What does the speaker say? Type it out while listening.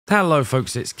Hello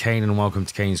folks, it's Kane and welcome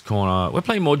to Kane's Corner. We're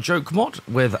playing more Joke Mod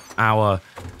with our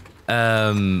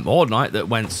Horde Night that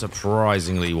went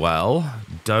surprisingly well.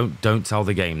 Don't tell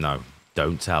the game though.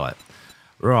 Don't tell it.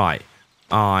 Right,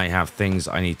 I have things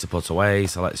I need to put away,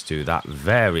 so let's do that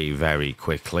very, very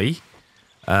quickly.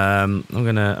 I'm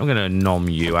gonna nom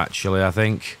you actually, I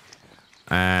think.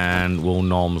 And we'll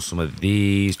nom some of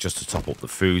these just to top up the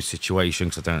food situation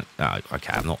because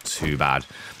okay, I'm not too bad.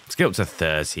 Let's get up to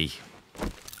 30.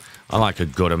 I like a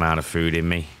good amount of food in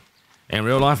me. In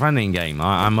real life and in game.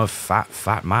 I'm a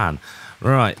fat man.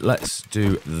 Right, let's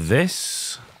do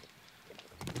this.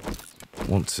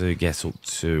 Want to get up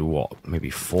to what? Maybe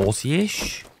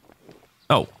 40-ish?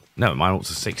 Oh, no, mine up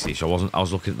to 60-ish. I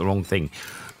was looking at the wrong thing.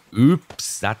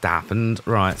 Oops, that happened.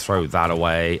 Right, throw that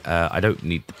away. I don't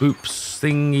need the boops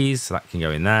thingies, so that can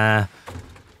go in there.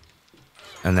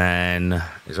 And then,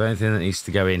 is there anything that needs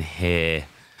to go in here?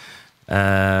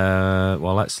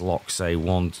 Well, let's lock, say,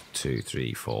 1, 2,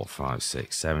 3, 4, 5,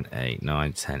 6, 7, 8,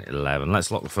 9, 10, 11.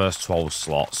 Let's lock the first 12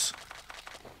 slots.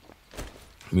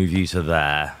 Move you to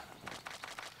there.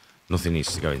 Nothing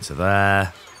needs to go into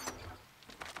there.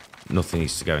 Nothing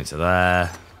needs to go into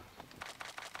there.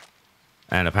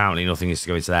 And apparently nothing needs to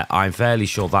go into there. I'm fairly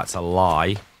sure that's a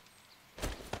lie.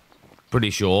 Pretty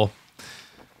sure.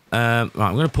 Right,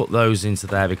 I'm going to put those into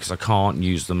there because I can't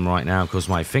use them right now because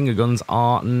my finger guns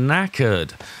are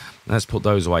knackered. Let's put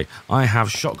those away. I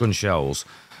have shotgun shells.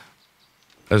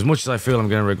 As much as I feel I'm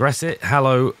going to regret it.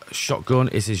 Hello, shotgun.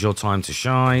 This is your time to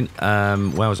shine.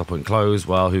 Where was I putting clothes?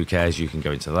 Well, who cares? You can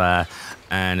go into there.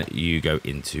 And you go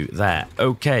into there.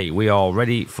 Okay, we are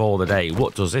ready for the day.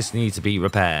 What does this need to be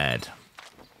repaired?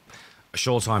 A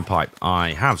short time pipe.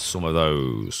 I have some of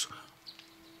those.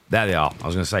 There they are. I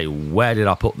was going to say, where did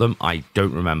I put them? I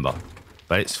don't remember.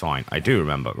 But it's fine. I do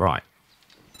remember. Right.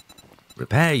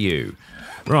 Repair you.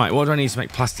 Right, what do I need to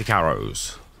make plastic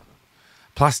arrows?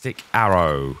 Plastic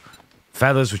arrow.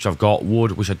 Feathers, which I've got.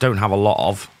 Wood, which I don't have a lot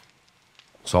of.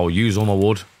 So I'll use all my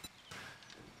wood.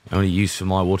 Only use for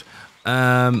my wood.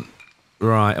 Right,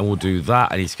 and we'll do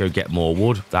that. I need to go get more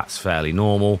wood. That's fairly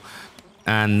normal.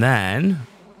 And then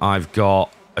I've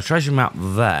got a treasure map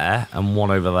there and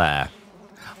one over there.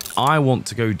 I want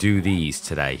to go do these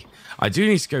today. I do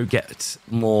need to go get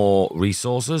more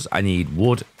resources. I need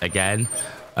wood again.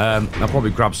 I'll probably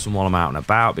grab some while I'm out and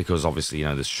about because obviously, you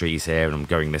know, there's trees here and I'm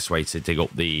going this way to dig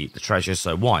up the treasure.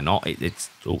 So why not?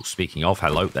 Oh, speaking of,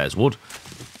 hello, there's wood.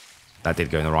 That did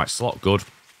go in the right slot. Good.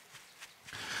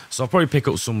 So I'll probably pick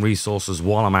up some resources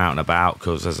while I'm out and about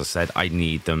because, as I said, I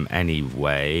need them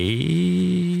anyway.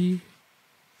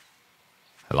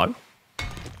 Hello?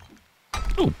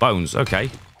 Oh, bones.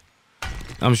 Okay.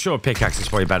 I'm sure a pickaxe is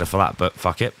probably better for that, but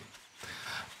fuck it.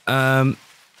 So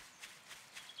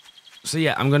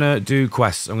yeah, I'm going to do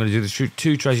quests. I'm going to do the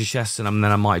 2 treasure chests, and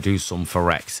then I might do some for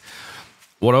Rex.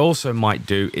 What I also might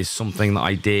do is something that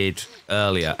I did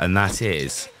earlier, and that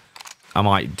is I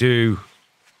might do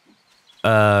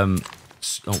oh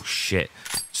shit,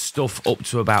 stuff up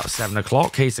to about 7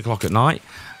 o'clock, 8 o'clock at night,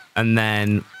 and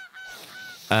then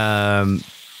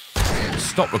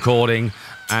stop recording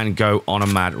and go on a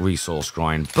mad resource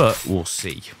grind, but we'll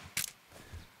see.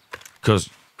 Because,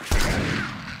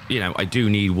 you know, I do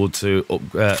need wood to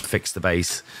fix the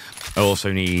base. I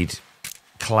also need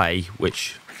clay,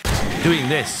 which doing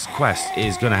this quest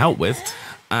is going to help with.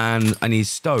 And I need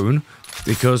stone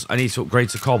because I need to upgrade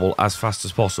to cobble as fast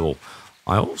as possible.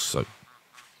 I also...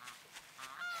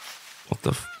 What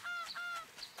the...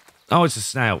 Oh, it's a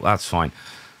snail. That's fine.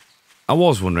 I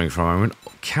was wondering for a moment,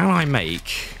 can I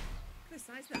make...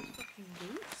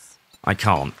 I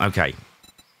can't. Okay.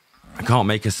 I can't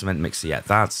make a cement mixer yet.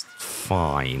 That's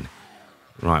fine.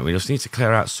 Right, we just need to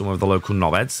clear out some of the local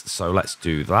knobheads. So let's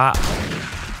do that.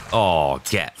 Oh,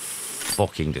 get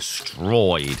fucking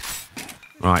destroyed.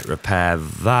 Right, repair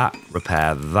that.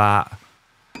 Repair that.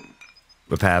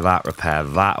 Repair that. Repair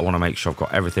that. I want to make sure I've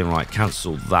got everything right.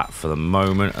 Cancel that for the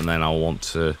moment. And then I want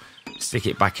to stick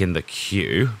it back in the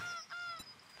queue.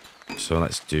 So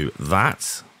let's do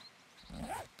that.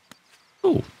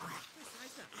 Ooh.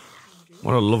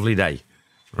 What a lovely day.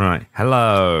 Right.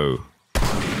 Hello.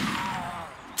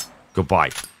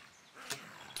 Goodbye.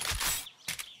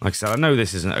 Like I said, I know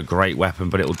this isn't a great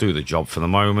weapon, but it'll do the job for the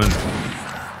moment.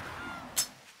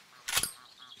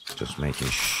 Just making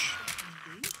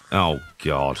Oh,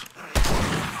 God.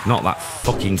 Not that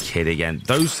fucking kid again.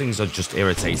 Those things are just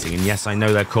irritating. And yes, I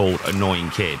know they're called Annoying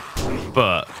Kid.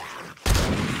 But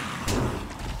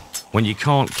when you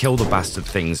can't kill the bastard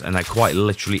things and they're quite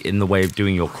literally in the way of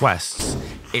doing your quests,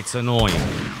 it's annoying.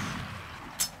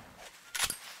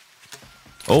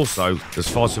 Also, there's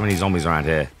far too many zombies around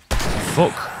here.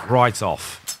 Fuck right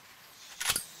off.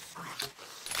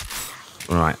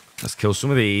 Right, let's kill some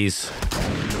of these.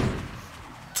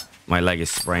 My leg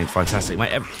is sprained. Fantastic.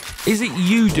 Is it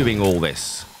you doing all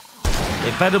this?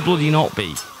 It better bloody not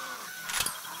be.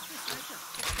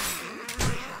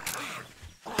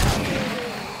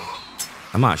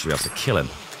 I might actually be able to kill him.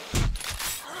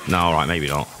 No, alright, maybe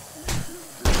not.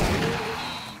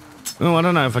 Oh, I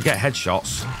don't know if I get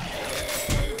headshots.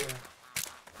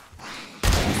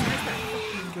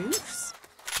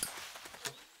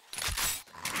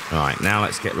 Alright, now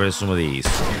let's get rid of some of these.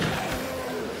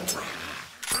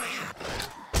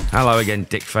 Hello again,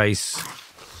 dick face.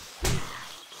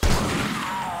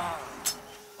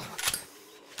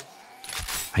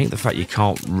 I hate the fact you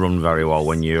can't run very well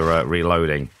when you're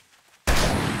reloading.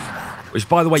 Which,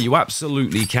 by the way, you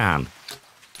absolutely can.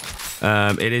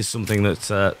 It is something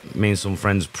that me and some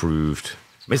friends proved.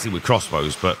 Basically with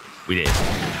crossbows, but we did.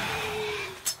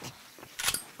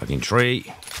 Fucking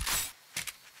tree.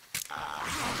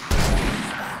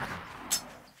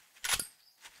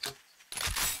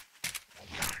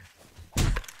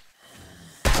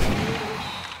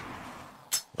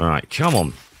 Alright, come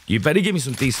on. You better give me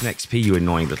some decent XP, you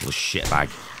annoying little shitbag.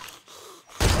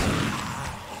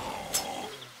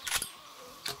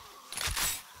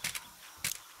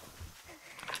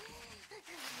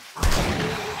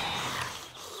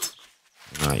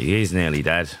 Right, he is nearly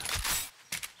dead.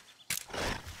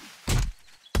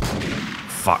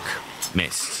 Fuck.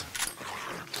 Missed.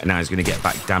 And now he's going to get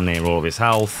back damn near all of his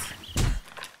health.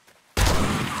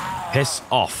 Piss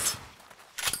off.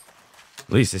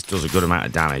 At least this does a good amount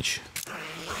of damage.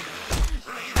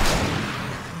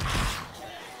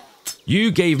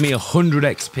 You gave me 100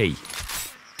 XP.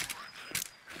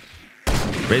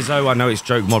 Rizzo, I know it's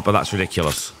joke mod, but that's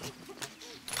ridiculous.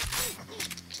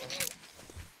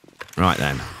 Right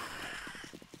then.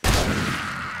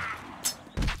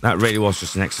 That really was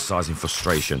just an exercise in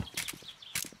frustration.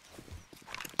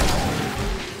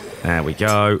 There we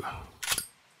go.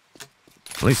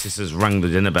 At least this has rang the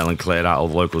dinner bell and cleared out all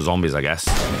the local zombies, I guess.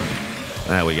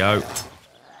 There we go.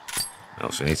 I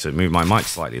also need to move my mic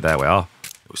slightly. There we are.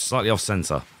 It was slightly off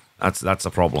center. That's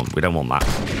a problem. We don't want that.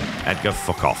 Edgar,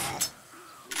 fuck off.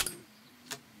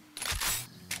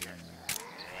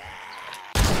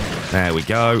 There we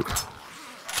go.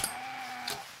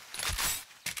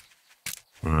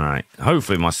 Alright.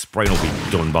 Hopefully my sprain will be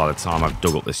done by the time I've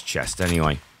dug up this chest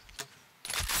anyway.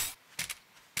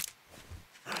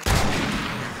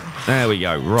 There we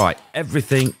go. Right.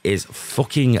 Everything is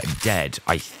fucking dead,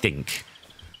 I think.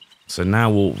 So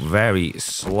now we'll very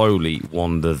slowly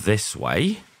wander this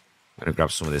way. I'm going to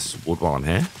grab some of this wood while I'm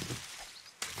here.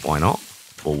 Why not?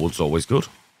 More wood's always good.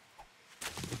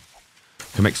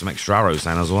 Can make some extra arrows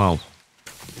then as well.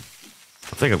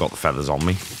 I think I've got the feathers on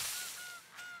me.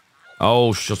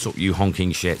 Oh, shut up, you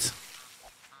honking shit.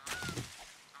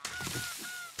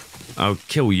 I'll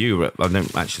kill you. I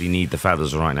don't actually need the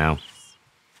feathers right now.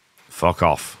 Fuck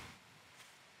off.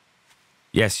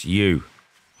 Yes, you.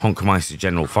 Honkmeister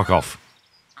General, fuck off.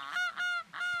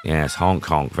 Yes, honk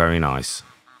honk. Very nice.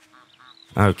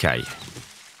 Okay.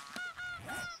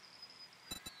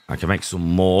 I can make some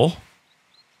more.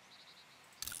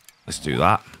 Let's do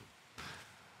that.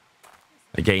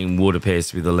 Again, wood appears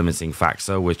to be the limiting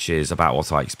factor, which is about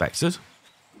what I expected.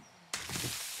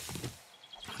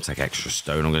 Take extra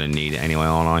stone. I'm going to need it anyway,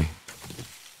 aren't I?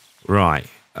 Right.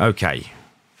 Okay.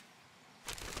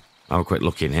 Have a quick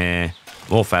look in here.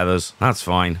 More feathers. That's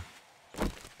fine.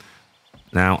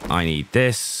 Now, I need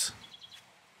this.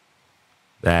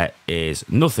 There is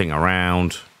nothing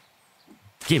around.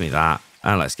 Give me that.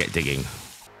 And let's get digging.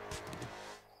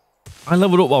 I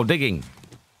leveled up while digging.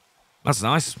 That's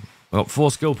nice. I've got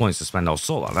 4 skill points to spend. I'll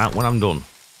sort that out when I'm done.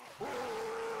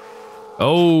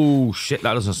 Oh, shit.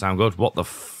 That doesn't sound good. What the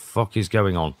fuck is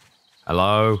going on?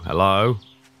 Hello? Hello?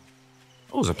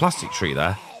 Oh, there's a plastic tree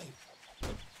there.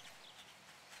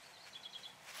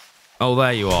 Oh,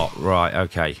 there you are. Right,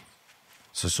 okay.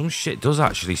 So some shit does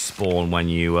actually spawn when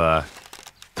you,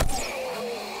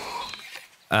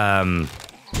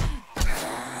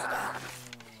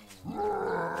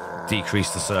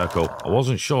 decrease the circle. I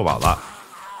wasn't sure about that.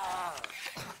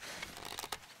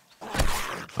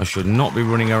 I should not be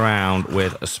running around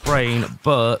with a sprain,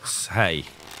 but, hey,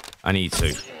 I need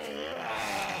to.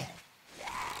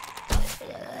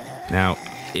 Now,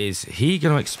 is he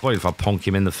going to explode if I ponk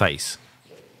him in the face?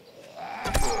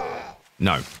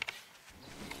 No.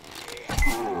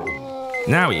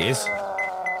 Now he is.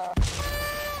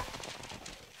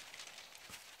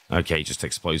 Okay, just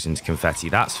explodes into confetti.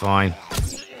 That's fine.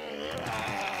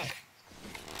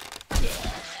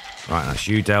 Right, that's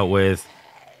you dealt with.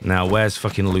 Now, where's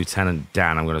fucking Lieutenant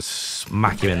Dan? I'm going to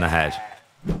smack him in the head.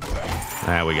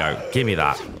 There we go. Give me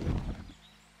that.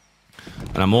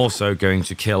 And I'm also going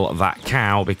to kill that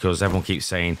cow because everyone keeps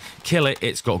saying, kill it,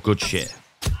 it's got good shit.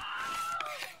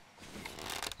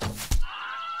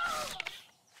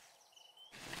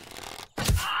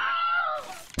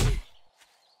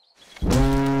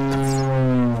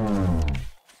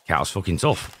 Cow's fucking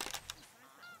tough.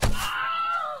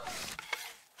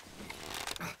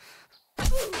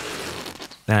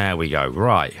 There we go.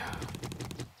 Right.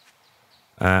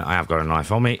 I have got a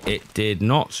knife on me. It did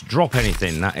not drop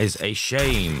anything. That is a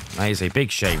shame. That is a big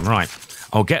shame. Right.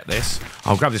 I'll get this.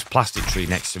 I'll grab this plastic tree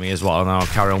next to me as well, and I'll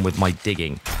carry on with my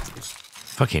digging.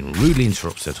 Fucking rudely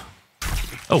interrupted.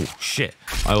 Oh, shit.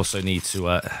 I also need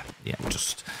to, yeah,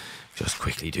 just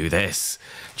quickly do this.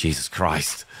 Jesus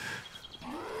Christ.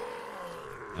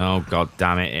 Oh, God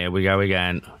damn it. Here we go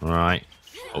again. Right.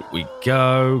 Up we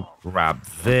go. Grab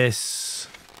this.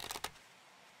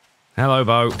 Hello,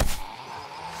 Bo.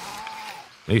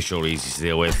 He's sure easy to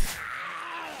deal with.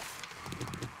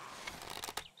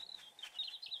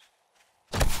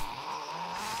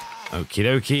 Okie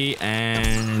dokie,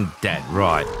 and dead.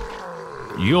 Right.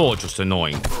 You're just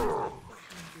annoying.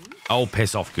 Oh,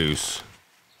 piss off, Goose.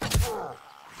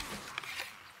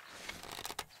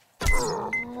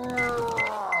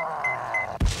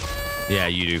 Yeah,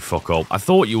 you do fuck all. I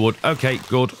thought you would. Okay,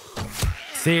 good.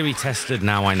 Theory tested,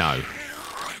 now I know.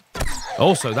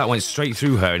 Also, that went straight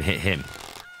through her and hit him.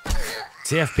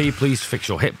 TFP, please fix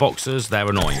your hitboxes. They're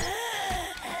annoying.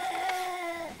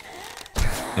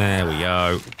 There we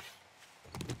go.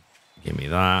 Give me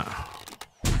that.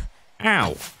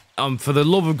 Ow. For the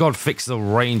love of God, fix the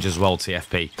range as well,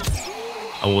 TFP.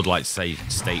 I would like to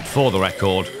state for the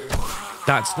record,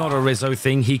 that's not a Rizzo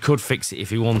thing. He could fix it if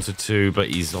he wanted to, but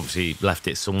he's obviously left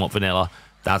it somewhat vanilla.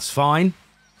 That's fine.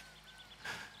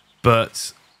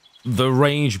 But the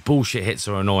range bullshit hits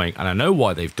are annoying, and I know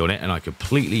why they've done it, and I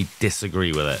completely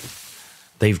disagree with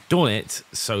it. They've done it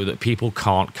so that people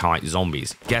can't kite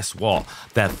zombies. Guess what?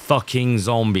 They're fucking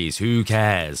zombies. Who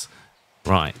cares?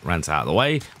 Right, rant out of the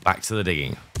way. Back to the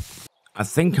digging. I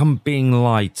think I'm being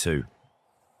lied to.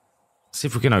 See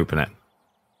if we can open it.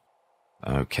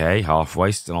 Okay,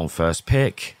 halfway, still on first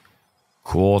pick.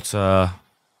 Quarter,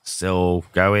 still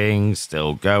going,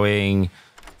 still going.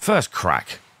 First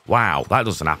crack. Wow, that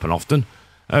doesn't happen often.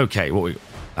 Okay, what we...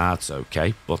 That's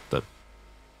okay, but the...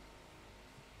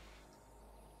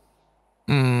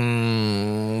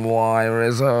 Why,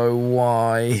 Rizzo?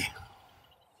 Why?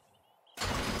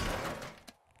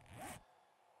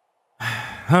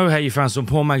 Oh, hey, you found some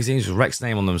porn magazines with Rex's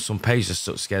name on them. Some pages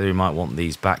stuck together. You might want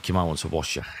these back. You might want to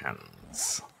wash your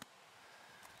hands.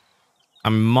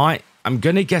 I'm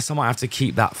going to guess I might have to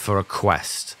keep that for a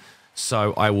quest.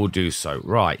 So I will do so.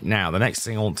 Right, now, the next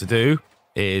thing I want to do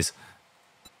is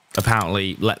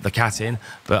apparently let the cat in.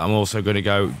 But I'm also going to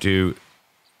go do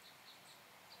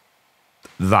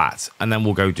that. And then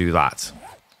we'll go do that.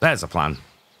 There's a plan.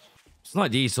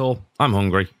 Slight detour. I'm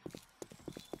hungry.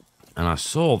 And I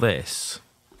saw this.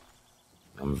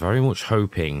 I'm very much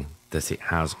hoping that it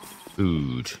has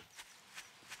food.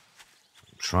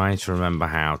 I'm trying to remember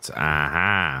how to...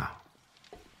 Aha.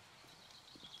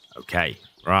 Okay,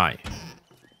 right.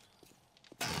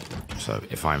 So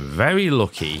if I'm very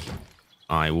lucky,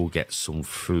 I will get some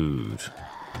food.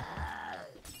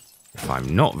 If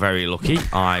I'm not very lucky,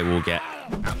 I will get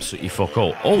absolutely fuck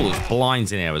all. Oh, there's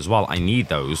blinds in here as well. I need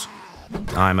those.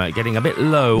 I'm getting a bit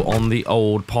low on the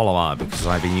old polymer because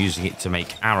I've been using it to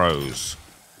make arrows.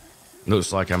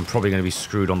 Looks like I'm probably going to be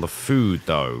screwed on the food,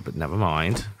 though, but never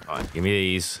mind. Right, give me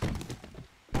these.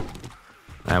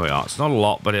 There we are. It's not a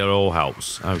lot, but it all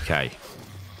helps. Okay.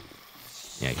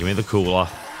 Yeah, give me the cooler.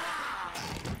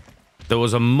 There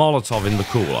was a Molotov in the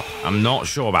cooler. I'm not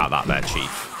sure about that there,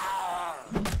 Chief.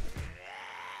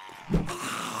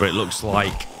 But it looks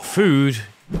like food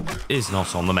is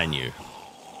not on the menu.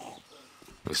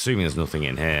 I'm assuming there's nothing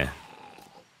in here.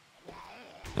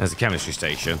 There's the chemistry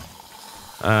station.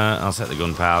 I'll set the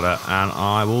gunpowder and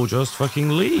I will just fucking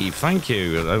leave. Thank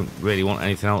you. I don't really want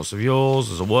anything else of yours.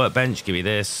 There's a workbench. Give me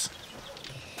this.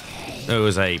 There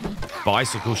was a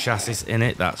bicycle chassis in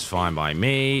it. That's fine by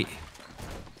me.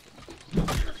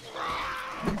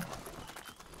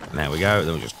 There we go.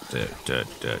 Then we just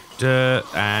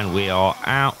and we are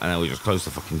out. And then we just close the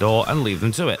fucking door and leave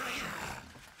them to it.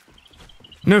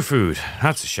 No food.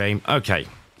 That's a shame. Okay.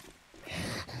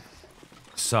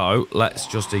 So, let's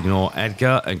just ignore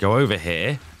Edgar and go over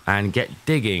here and get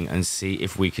digging and see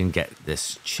if we can get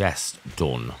this chest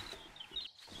done.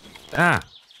 Ah.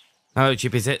 Hello,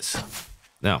 Chippy Tits.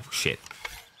 Oh, shit.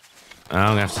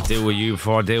 I'm going to have to deal with you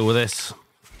before I deal with this.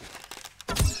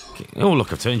 fucking... Oh,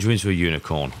 look, I've turned you into a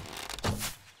unicorn.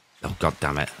 Oh, god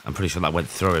damn it. I'm pretty sure that went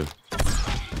through him.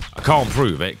 I can't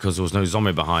prove it because there was no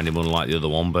zombie behind him, unlike the other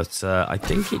one, but I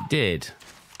think it did.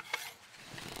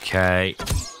 Okay.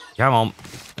 Come on.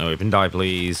 No, open die,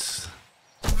 please.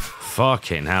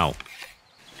 Fucking hell.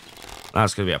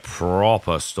 That's going to be a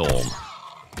proper storm.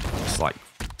 It's like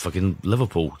fucking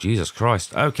Liverpool. Jesus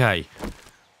Christ. Okay.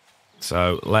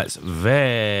 So let's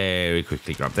very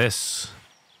quickly grab this.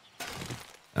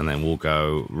 And then we'll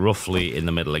go roughly in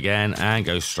the middle again and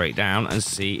go straight down and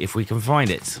see if we can find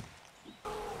it.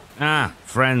 Ah,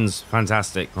 friends.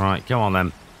 Fantastic. Right, come on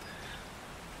then.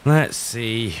 Let's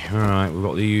see. All right, we've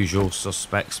got the usual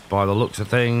suspects by the looks of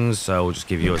things, so we'll just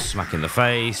give you a smack in the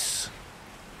face.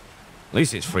 At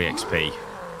least it's free XP.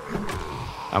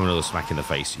 Have another smack in the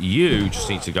face. You just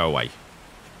need to go away.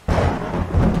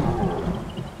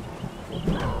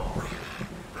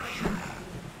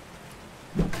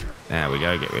 There we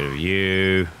go, get rid of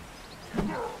you.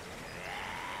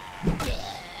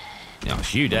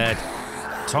 Yes, you dead.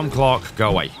 Tom Clark, go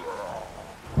away.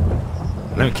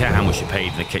 I don't care how much you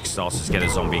paid in the Kickstarter to get a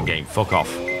zombie in game. Fuck off.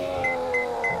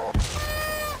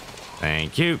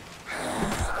 Thank you.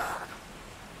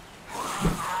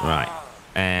 Right.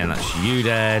 And that's you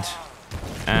dead.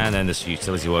 And then this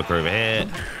utility worker over here.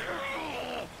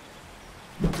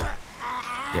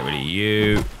 Get rid of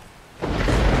you.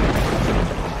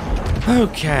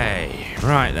 Okay.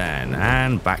 Right then.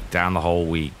 And back down the hole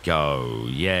we go.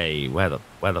 Yay. Where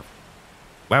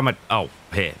am I? Oh,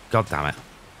 here. God damn it.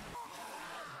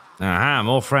 Aha,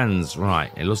 more friends.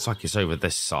 Right, it looks like it's over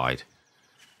this side.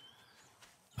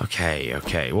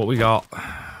 Okay, what we got?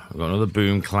 We've got another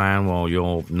Boom Clan. Well,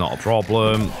 you're not a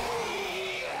problem.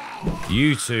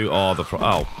 You two are the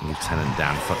oh, Lieutenant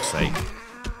Dan, fuck's sake.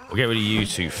 We'll get rid of you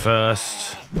two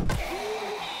first.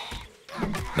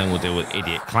 Then we'll deal with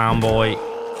Idiot Clown Boy.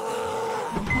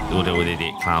 We'll deal with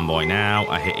Idiot Clown Boy now.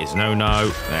 I hit his no-no.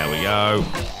 There we go.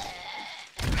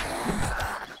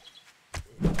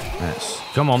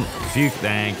 Come on,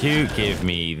 thank you. Give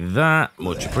me that.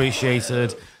 Much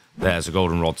appreciated. There's a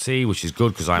goldenrod tea, which is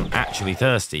good because I'm actually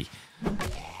thirsty.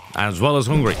 As well as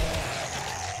hungry.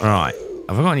 Right.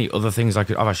 Have I got any other things I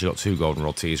could... I've actually got 2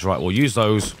 goldenrod teas. Right, we'll use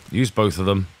those. Use both of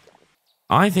them.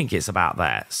 I think it's about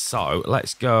there. So,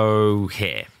 let's go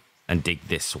here and dig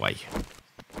this way.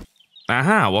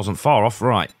 Aha, wasn't far off.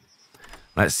 Right.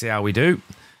 Let's see how we do.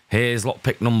 Here's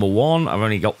lockpick number 1. I've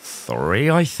only got 3,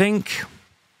 I think.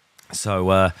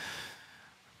 So,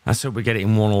 let's hope we get it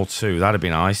in 1 or 2. That'd be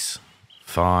nice.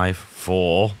 5,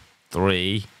 4,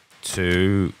 3,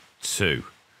 2, 2.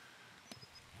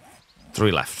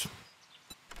 3 left.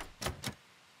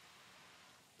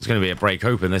 It's going to be a break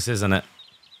open, this, isn't it?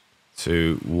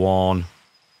 2, 1.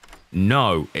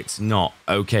 No, it's not.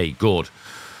 Okay, good.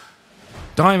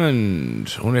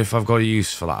 Diamond. I wonder if I've got a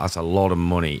use for that. That's a lot of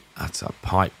money. That's a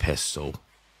pipe pistol.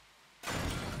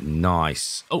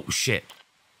 Nice. Oh, shit.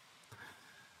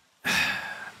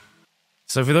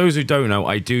 So for those who don't know,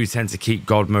 I do tend to keep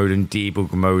God mode and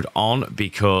debug mode on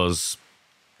because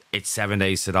it's 7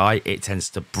 days to die. It tends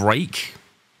to break.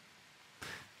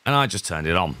 And I just turned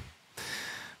it on.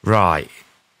 Right.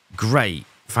 Great.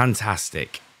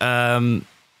 Fantastic. I've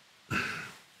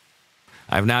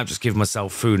now just given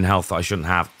myself food and health that I shouldn't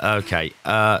have. Okay.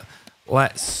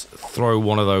 Let's throw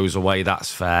one of those away.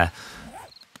 That's fair.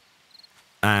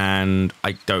 And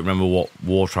I don't remember what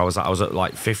water I was at. I was at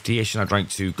like 50-ish and I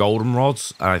drank 2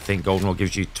 goldenrods. And I think goldenrod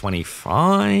gives you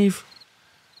 25.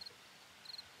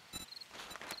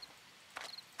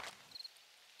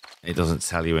 It doesn't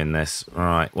tell you in this. All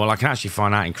right. Well, I can actually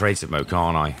find out in creative mode,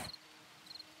 can't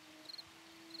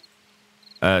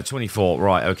I? 24.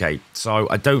 Right. Okay. So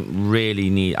I don't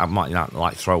really need... I might not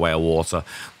like throw away a water.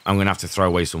 I'm going to have to throw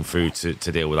away some food to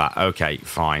deal with that. Okay.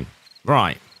 Fine.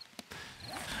 Right.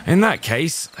 In that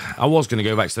case, I was going to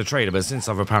go back to the trader, but since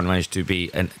I've apparently managed to be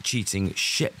a cheating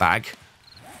shitbag,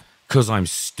 because I'm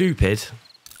stupid,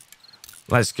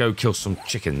 let's go kill some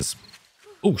chickens.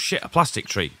 Oh, shit, a plastic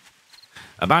tree.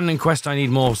 Abandoned quest, I need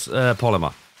more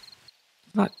polymer.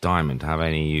 Does that diamond have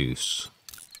any use?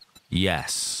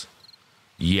 Yes.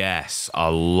 Yes,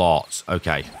 a lot.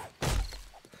 Okay.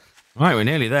 Right, we're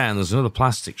nearly there, and there's another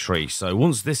plastic tree. So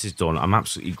once this is done, I'm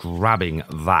absolutely grabbing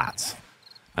that.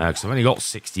 Because I've only got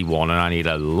 61 and I need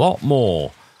a lot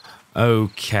more.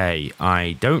 Okay,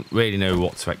 I don't really know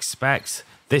what to expect.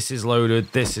 This is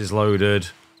loaded. This is loaded.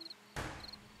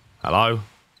 Hello?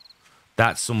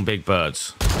 That's some big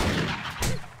birds.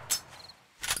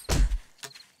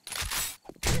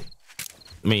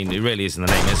 I mean, it really is in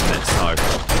the name, isn't it? So...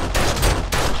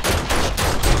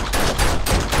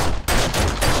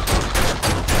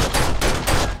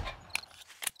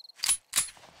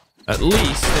 At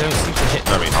least they don't seem to hit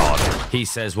very hard. He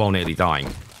says while nearly dying.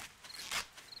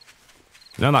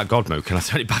 You know that God mode? Can I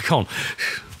turn it back on?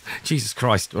 Jesus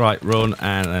Christ. Right, run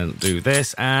and then do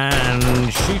this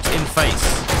and shoot in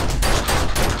face.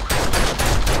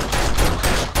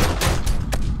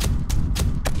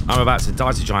 I'm about to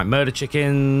die to giant murder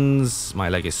chickens. My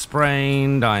leg is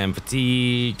sprained. I am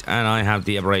fatigued. And I have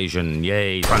the abrasion.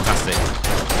 Yay, fantastic.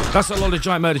 That's a lot of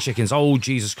giant murder chickens. Oh,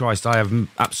 Jesus Christ. I have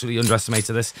absolutely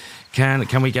underestimated this.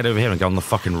 Can we get over here and go on the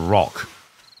fucking rock?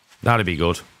 That'd be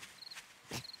good.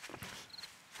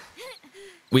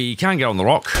 We can get on the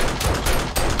rock.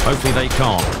 Hopefully they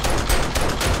can't.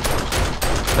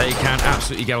 They can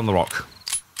absolutely get on the rock.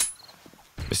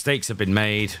 Mistakes have been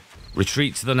made.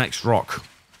 Retreat to the next rock.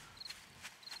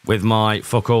 With my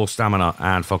fuck all stamina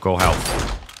and fuck all health.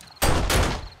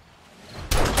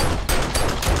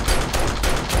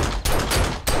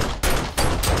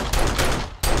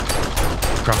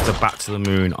 Craft a back to the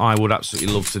moon. I would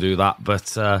absolutely love to do that,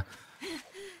 but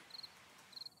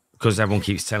because everyone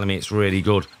keeps telling me it's really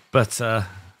good. But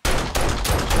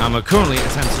I'm currently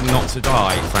attempting not to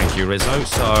die, thank you, Rizzo.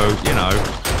 So, you know,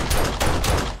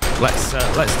 let's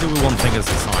do one thing at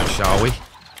a time, shall we?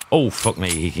 Oh, fuck me,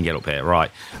 he can get up here.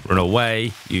 Right, run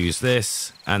away, use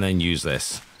this, and then use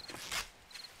this.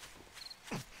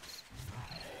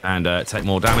 And take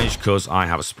more damage, because I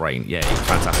have a sprain. Yay,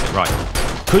 fantastic. Right,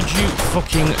 could you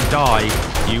fucking die,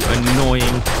 you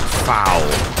annoying fowl?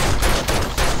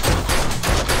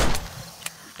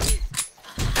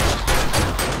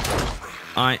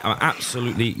 I am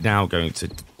absolutely now going to...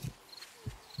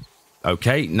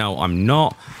 Okay, no, I'm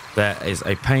not. There is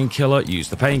a painkiller. Use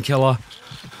the painkiller.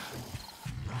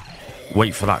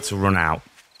 Wait for that to run out.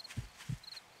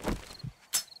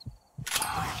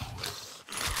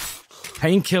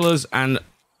 Painkillers and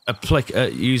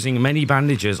using many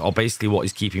bandages are basically what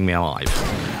is keeping me alive.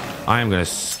 I am going to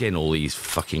skin all these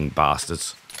fucking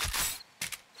bastards.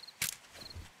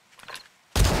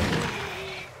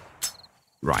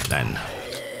 Right then.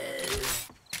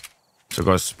 So I've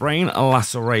got a sprain, a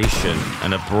laceration,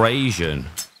 an abrasion,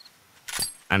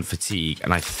 and fatigue.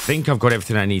 And I think I've got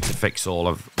everything I need to fix all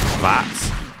of that.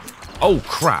 Oh,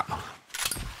 crap.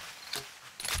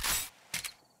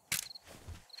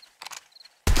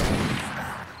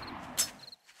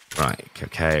 Right,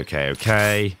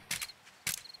 okay.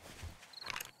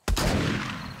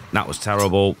 That was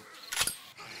terrible.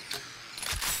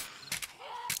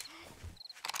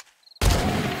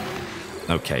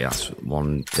 Okay, that's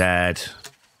one dead.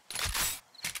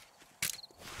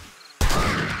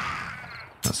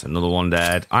 That's another one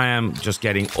dead. I am just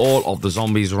getting all of the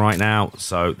zombies right now,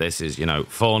 so this is, you know,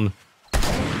 fun.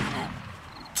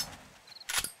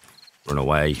 Run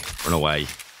away, run away.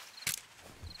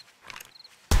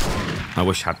 I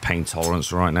wish I had pain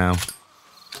tolerance right now.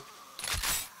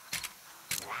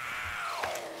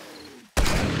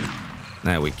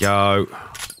 There we go.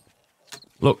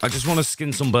 Look, I just want to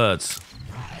skin some birds.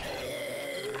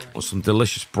 Or some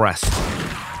delicious breast.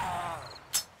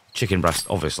 Chicken breast,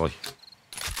 obviously.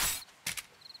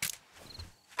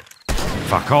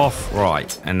 Fuck off.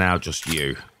 Right, and now just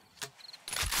you.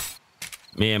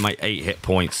 Me and my 8 hit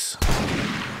points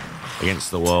against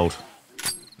the world.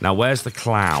 Now, where's the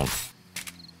clown?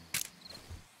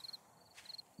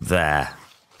 There.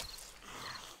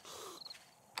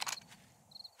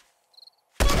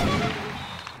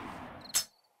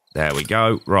 There we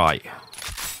go. Right.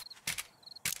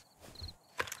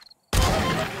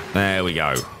 There we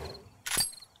go.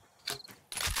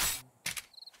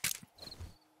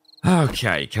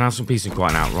 Okay, can I have some peace and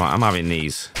quiet now? Right, I'm having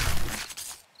these.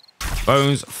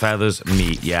 Bones, feathers,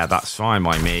 meat. Yeah, that's fine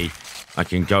by me. I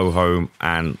can go home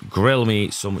and grill me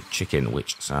some chicken,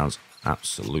 which sounds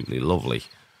absolutely lovely.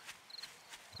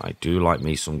 I do like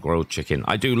me some grilled chicken.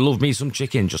 I do love me some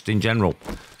chicken, just in general.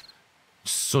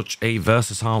 Such a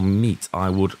versatile meat. I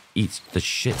would eat the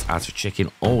shit out of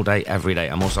chicken all day, every day.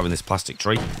 I'm also having this plastic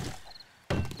tree.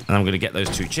 And I'm going to get those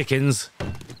 2 chickens.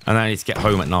 And then I need to get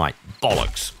home at night.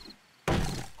 Bollocks.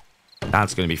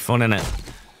 That's going to be fun, isn't it?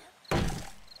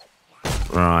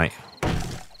 Right.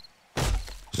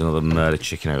 There's another murder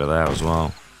chicken over there as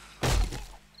well.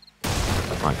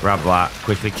 Right, grab that.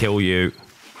 Quickly kill you.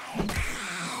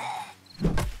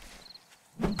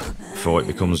 Before it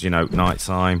becomes, you know, night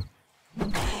time.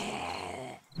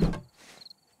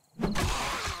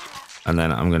 And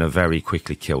then I'm going to very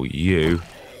quickly kill you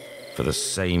for the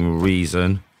same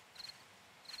reason.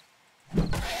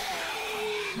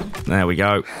 There we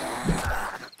go.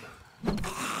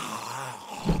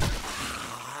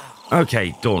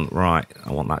 Okay, done. Right,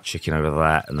 I want that chicken over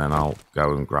there, and then I'll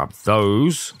go and grab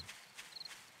those.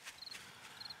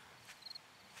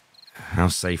 How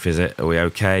safe is it? Are we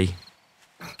okay?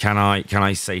 Can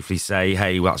I safely say,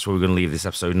 hey, that's where we're going to leave this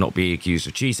episode, not be accused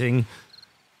of cheating?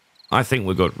 I think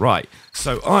we're good. Right,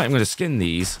 so I'm going to skin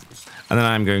these, and then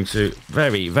I'm going to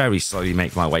very, very slowly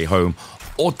make my way home,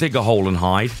 or dig a hole and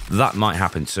hide. That might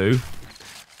happen too.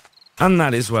 And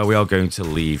that is where we are going to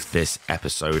leave this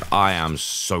episode. I am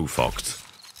so fucked.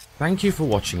 Thank you for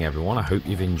watching, everyone. I hope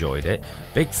you've enjoyed it.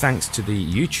 Big thanks to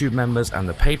the YouTube members and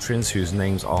the patrons whose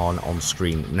names are on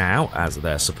screen now, as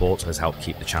their support has helped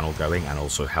keep the channel going and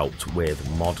also helped with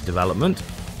mod development.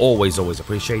 Always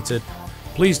appreciated.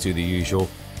 Please do the usual.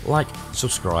 Like,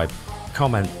 subscribe,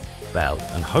 comment, bell,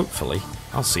 and hopefully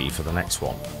I'll see you for the next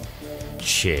one.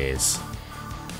 Cheers.